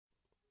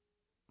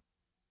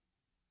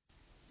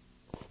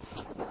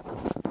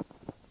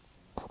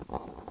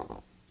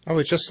I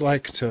would just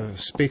like to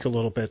speak a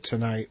little bit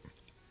tonight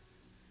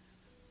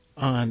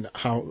on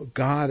how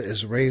God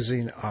is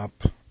raising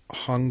up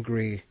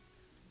hungry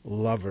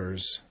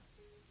lovers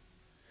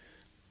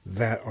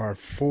that are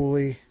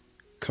fully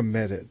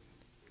committed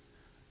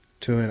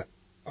to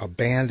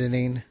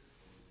abandoning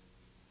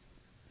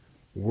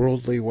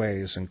worldly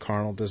ways and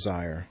carnal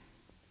desire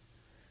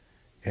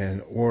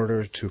in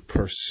order to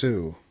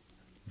pursue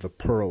the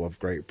pearl of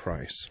great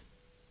price.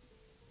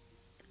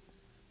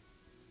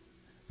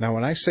 Now,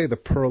 when I say the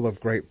pearl of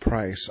great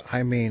price,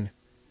 I mean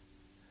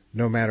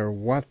no matter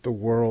what the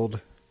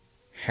world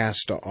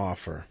has to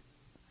offer,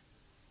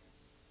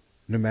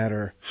 no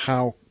matter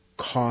how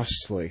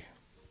costly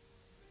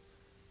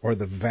or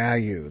the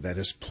value that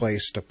is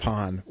placed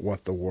upon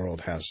what the world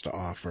has to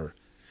offer,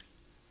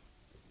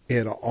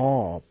 it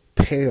all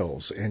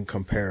pales in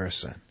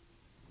comparison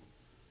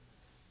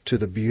to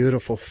the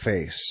beautiful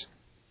face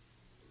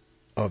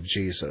of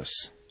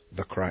Jesus,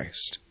 the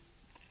Christ.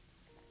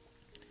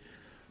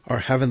 Our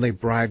Heavenly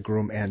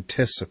Bridegroom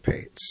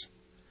anticipates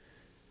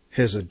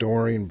His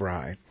adoring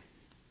bride,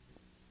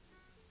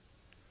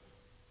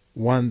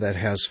 one that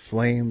has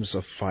flames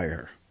of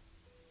fire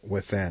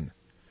within,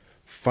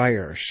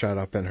 fire shut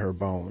up in her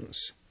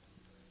bones,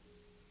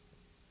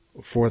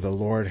 for the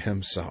Lord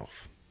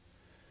Himself,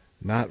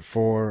 not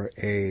for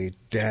a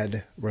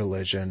dead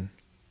religion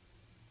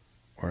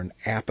or an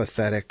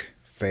apathetic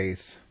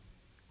faith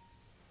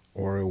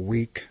or a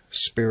weak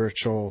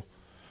spiritual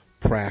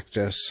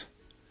practice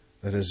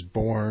that is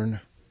born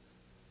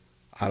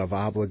out of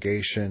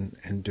obligation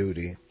and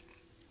duty,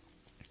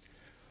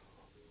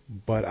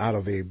 but out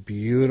of a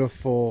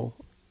beautiful,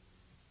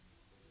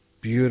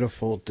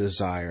 beautiful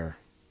desire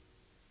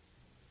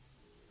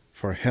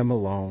for Him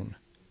alone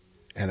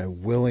and a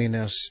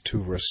willingness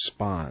to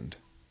respond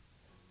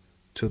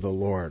to the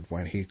Lord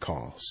when He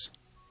calls.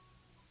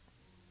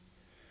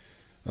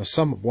 Now,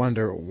 some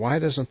wonder, why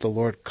doesn't the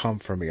Lord come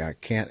for me? I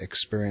can't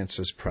experience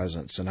His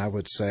presence. And I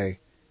would say,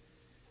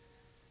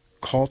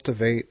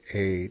 cultivate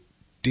a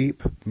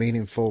deep,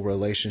 meaningful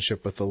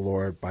relationship with the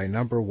Lord by,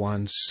 number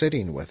one,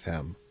 sitting with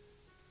Him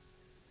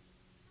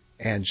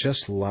and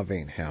just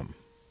loving Him,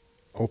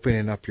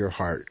 opening up your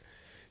heart.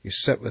 You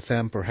sit with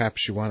Him,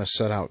 perhaps you want to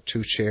set out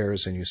 2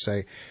 chairs and you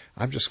say,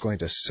 I'm just going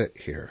to sit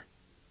here.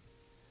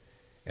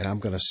 And I'm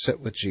going to sit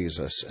with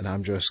Jesus and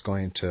I'm just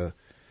going to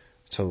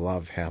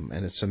love Him.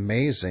 And it's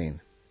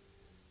amazing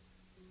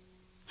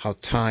how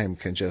time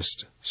can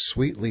just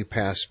sweetly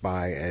pass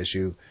by as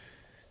you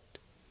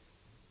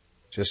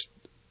just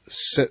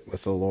sit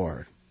with the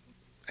Lord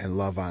and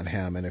love on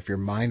Him. And if your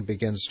mind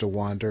begins to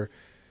wander,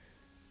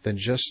 then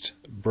just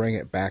bring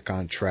it back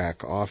on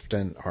track.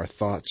 Often our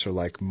thoughts are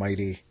like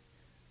mighty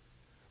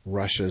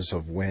rushes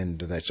of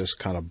wind that just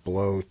kind of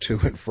blow to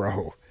and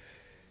fro.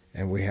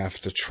 And we have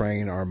to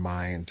train our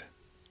mind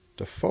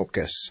to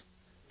focus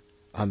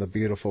on the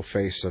beautiful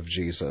face of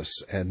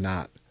Jesus and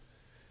not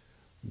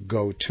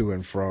go to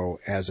and fro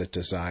as it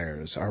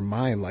desires. Our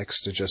mind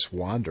likes to just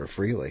wander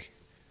freely,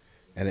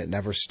 and it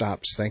never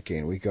stops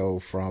thinking. We go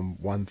from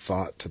one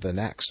thought to the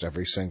next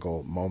every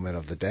single moment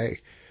of the day.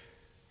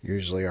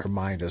 Usually our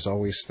mind is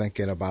always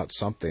thinking about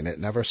something. It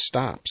never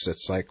stops.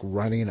 It's like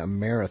running a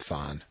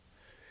marathon.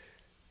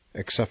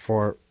 Except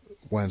for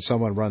when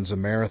someone runs a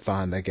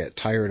marathon, they get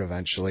tired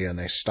eventually and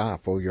they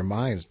stop. Well, your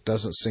mind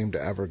doesn't seem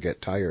to ever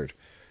get tired.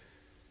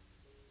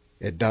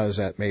 It does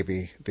at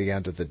maybe the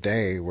end of the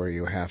day where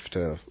you have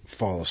to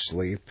fall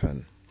asleep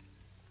and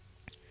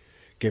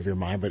give your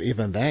mind. But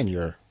even then,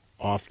 you're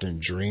often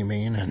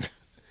dreaming and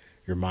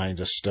your mind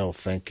is still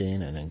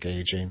thinking and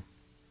engaging.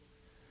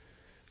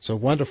 It's a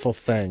wonderful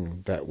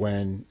thing that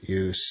when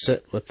you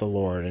sit with the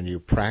Lord and you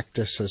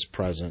practice His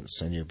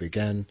presence and you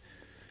begin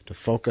to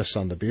focus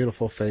on the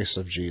beautiful face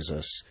of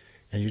Jesus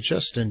and you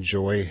just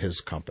enjoy His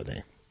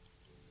company.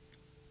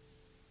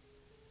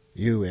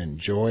 You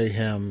enjoy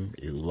Him,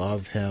 you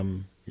love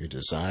Him, you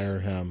desire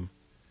Him,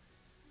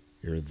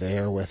 you're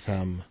there with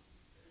Him,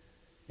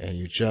 and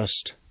you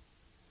just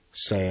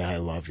say, I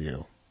love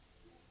you.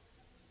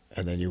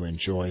 And then you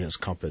enjoy His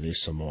company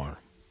some more.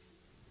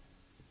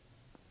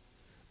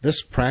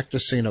 This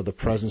practicing of the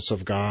presence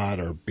of God,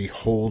 or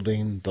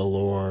beholding the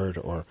Lord,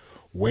 or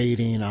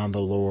waiting on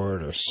the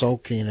Lord, or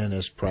soaking in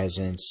His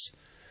presence,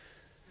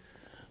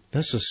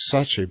 this is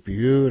such a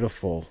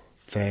beautiful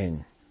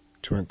thing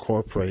to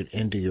incorporate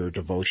into your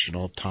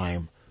devotional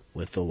time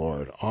with the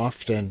Lord.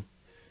 Often,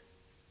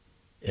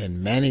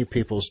 in many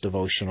people's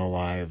devotional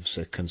lives,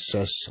 it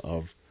consists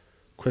of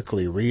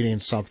quickly reading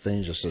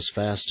something just as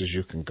fast as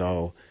you can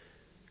go,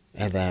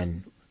 and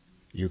then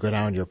you go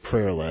down your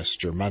prayer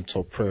list, your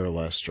mental prayer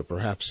list, or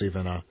perhaps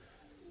even a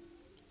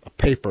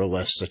paper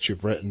list that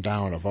you've written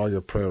down of all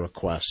your prayer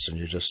requests, and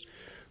you just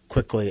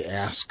quickly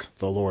ask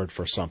the Lord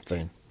for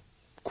something,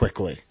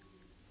 quickly.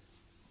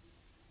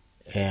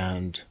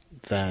 And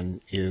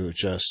then you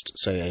just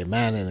say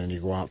amen, and then you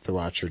go out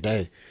throughout your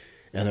day.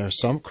 And there are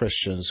some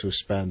Christians who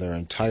spend their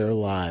entire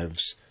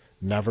lives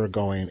never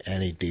going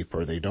any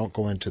deeper. They don't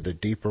go into the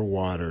deeper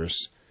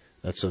waters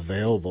that's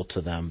available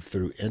to them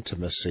through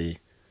intimacy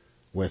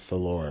with the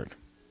Lord.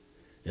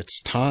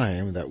 It's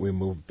time that we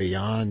move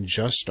beyond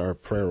just our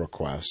prayer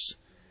requests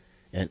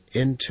and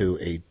into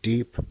a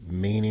deep,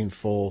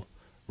 meaningful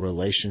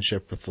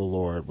relationship with the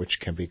Lord, which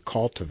can be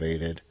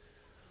cultivated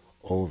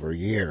over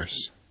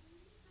years,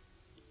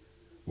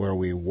 where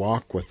we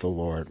walk with the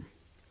Lord.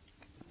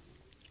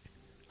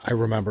 I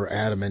remember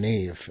Adam and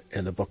Eve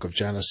in the book of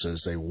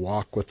Genesis. They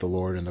walk with the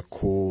Lord in the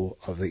cool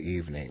of the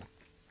evening.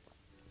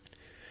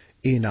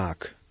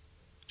 Enoch,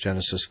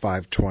 Genesis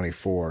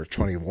 5:24,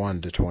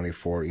 21 to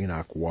 24,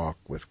 Enoch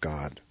walked with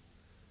God.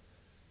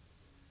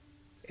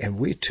 And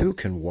we too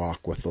can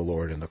walk with the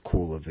Lord in the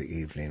cool of the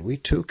evening. We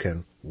too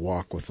can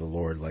walk with the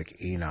Lord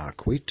like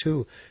Enoch. We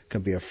too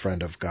can be a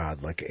friend of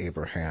God like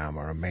Abraham,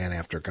 or a man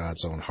after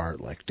God's own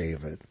heart like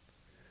David.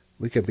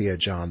 We could be a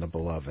John the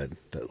Beloved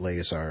that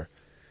lays our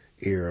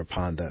ear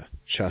upon the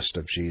chest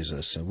of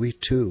Jesus, and we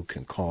too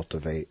can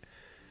cultivate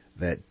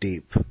that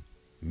deep,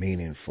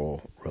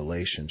 meaningful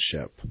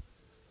relationship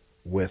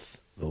with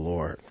the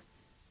Lord.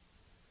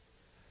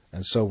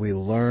 And so we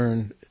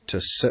learn to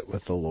sit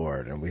with the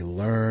Lord, and we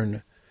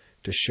learn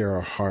to share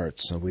our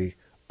hearts, and we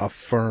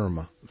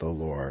affirm the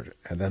Lord,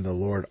 and then the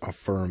Lord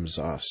affirms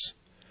us.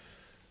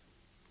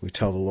 We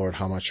tell the Lord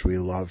how much we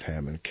love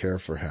Him and care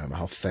for Him,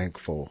 how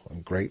thankful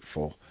and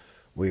grateful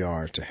we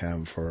are to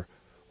Him for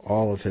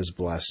all of His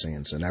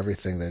blessings and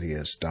everything that He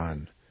has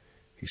done.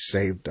 He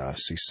saved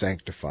us. He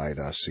sanctified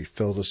us. He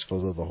filled us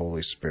full of the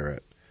Holy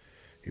Spirit.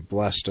 He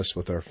blessed us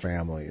with our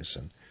families,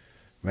 and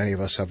many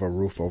of us have a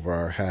roof over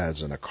our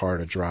heads and a car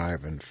to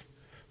drive and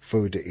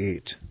food to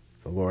eat.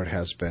 The Lord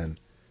has been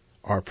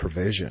our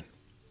provision.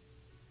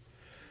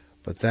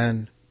 But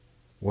then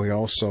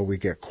we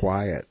get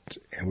quiet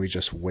and we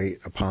just wait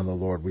upon the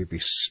Lord. We be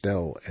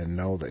still and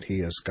know that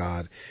He is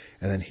God.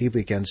 And then He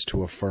begins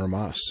to affirm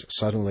us.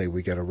 Suddenly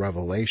we get a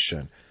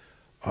revelation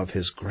of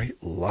His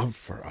great love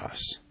for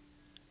us.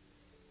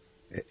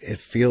 It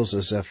feels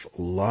as if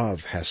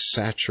love has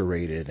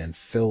saturated and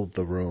filled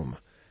the room.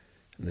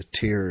 And the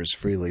tears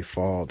freely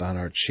fall down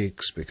our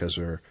cheeks because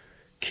we're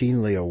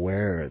keenly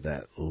aware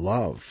that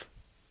love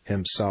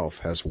Himself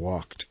has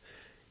walked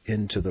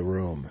into the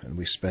room, and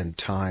we spend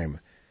time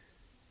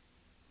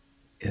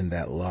in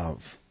that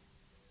love.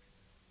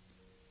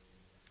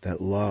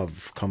 That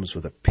love comes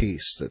with a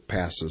peace that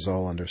passes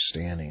all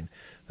understanding.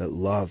 That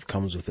love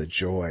comes with a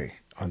joy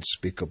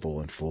unspeakable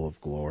and full of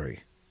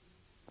glory.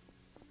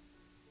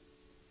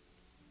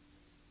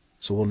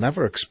 So we'll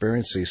never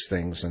experience these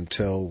things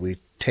until we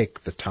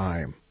take the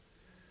time.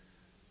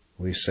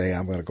 We say,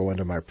 I'm going to go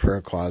into my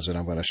prayer closet,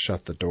 I'm going to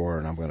shut the door,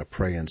 and I'm going to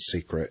pray in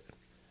secret.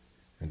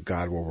 And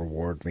God will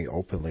reward me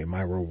openly.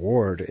 My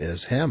reward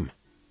is Him.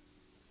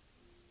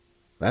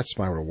 That's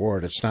my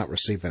reward. It's not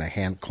receiving a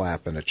hand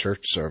clap in a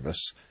church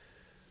service.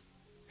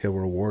 He'll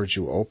reward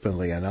you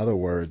openly. In other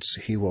words,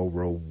 He will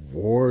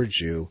reward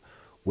you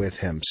with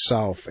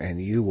Himself,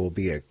 and you will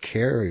be a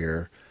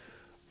carrier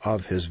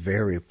of His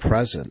very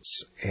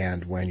presence.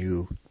 And when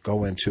you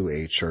go into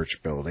a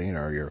church building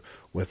or you're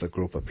with a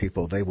group of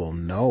people, they will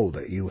know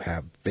that you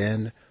have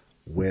been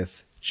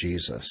with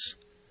Jesus.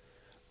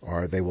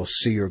 Or they will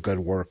see your good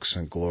works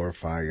and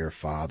glorify your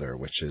Father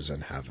which is in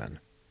heaven.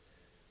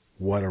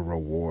 What a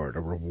reward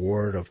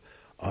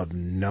of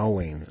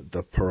knowing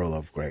the pearl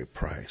of great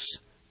price,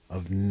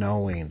 of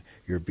knowing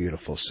your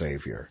beautiful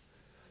Savior,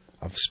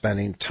 of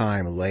spending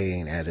time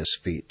laying at His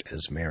feet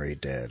as Mary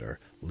did, or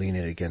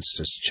leaning against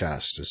His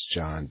chest as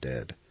John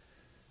did,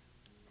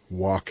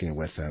 walking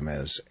with Him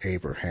as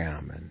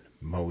Abraham and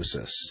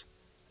Moses,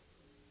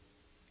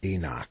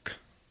 Enoch,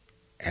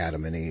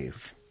 Adam and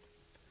Eve.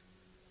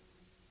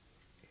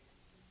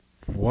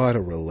 What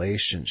a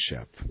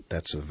relationship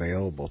that's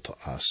available to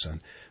us.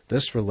 And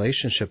this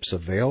relationship's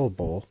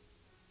available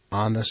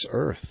on this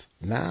earth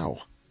now.